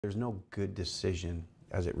There's no good decision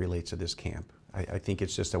as it relates to this camp. I think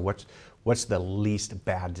it's just a what's the least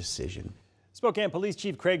bad decision. Spokane Police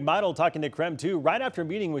Chief Craig Meidel talking to KREM 2 right after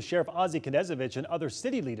meeting with Sheriff Ozzie Knezovich and other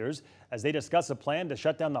city leaders as they discuss a plan to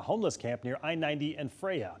shut down the homeless camp near I-90 and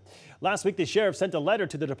Freya. Last week, the sheriff sent a letter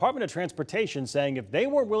to the Department of Transportation saying if they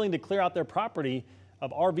weren't willing to clear out their property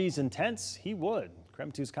of RVs and tents, he would.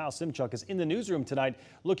 KREM 2's Kyle Simchuk is in the newsroom tonight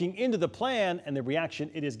looking into the plan and the reaction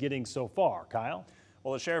it is getting so far. Kyle?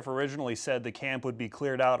 Well, the sheriff originally said the camp would be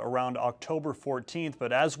cleared out around October 14th,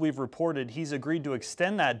 but as we've reported, he's agreed to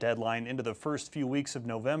extend that deadline into the first few weeks of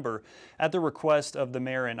November at the request of the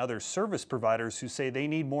mayor and other service providers who say they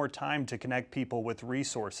need more time to connect people with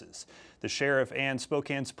resources. The sheriff and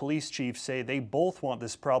Spokane's police chief say they both want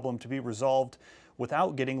this problem to be resolved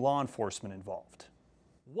without getting law enforcement involved.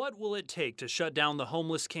 What will it take to shut down the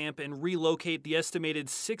homeless camp and relocate the estimated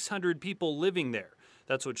 600 people living there?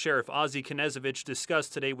 That's what Sheriff Ozzie Knezovich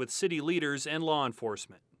discussed today with city leaders and law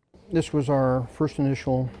enforcement. This was our first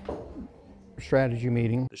initial strategy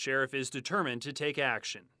meeting. The sheriff is determined to take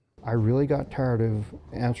action. I really got tired of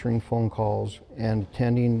answering phone calls and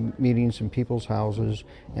attending meetings in people's houses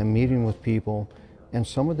and meeting with people, and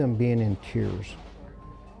some of them being in tears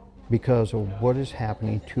because of what is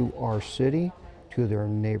happening to our city, to their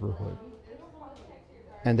neighborhood.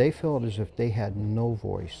 And they felt as if they had no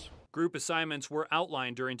voice. Group assignments were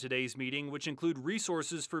outlined during today's meeting, which include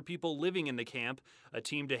resources for people living in the camp, a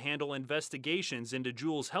team to handle investigations into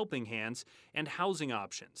Jules' helping hands, and housing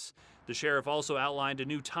options. The sheriff also outlined a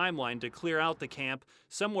new timeline to clear out the camp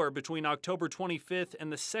somewhere between October 25th and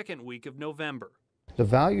the second week of November. The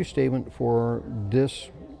value statement for this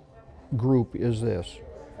group is this: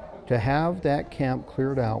 to have that camp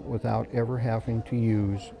cleared out without ever having to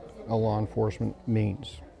use a law enforcement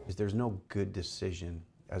means. There's no good decision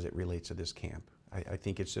as it relates to this camp. I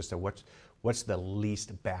think it's just a what's the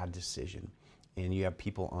least bad decision. And you have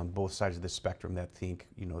people on both sides of the spectrum that think,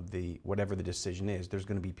 you know, whatever the decision is, there's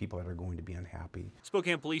going to be people that are going to be unhappy.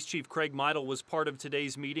 Spokane Police Chief Craig Meidel was part of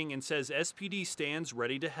today's meeting and says SPD stands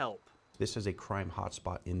ready to help. This is a crime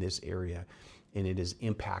hotspot in this area, and it is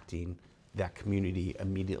impacting that community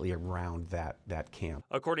immediately around that camp.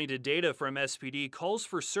 According to data from SPD, calls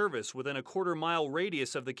for service within a quarter-mile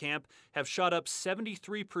radius of the camp have shot up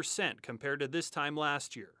 73% compared to this time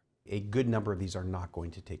last year. A good number of these are not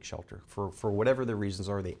going to take shelter. For whatever the reasons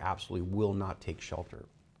are, they absolutely will not take shelter.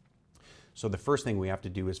 So the first thing we have to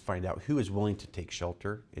do is find out who is willing to take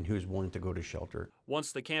shelter and who is willing to go to shelter.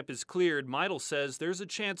 Once the camp is cleared, Meidel says there's a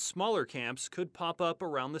chance smaller camps could pop up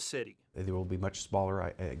around the city. They will be much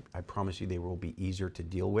smaller. I promise you they will be easier to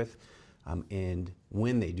deal with. And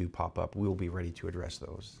when they do pop up, we will be ready to address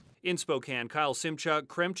those. In Spokane, Kyle Simchuk,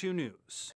 KREM 2 News.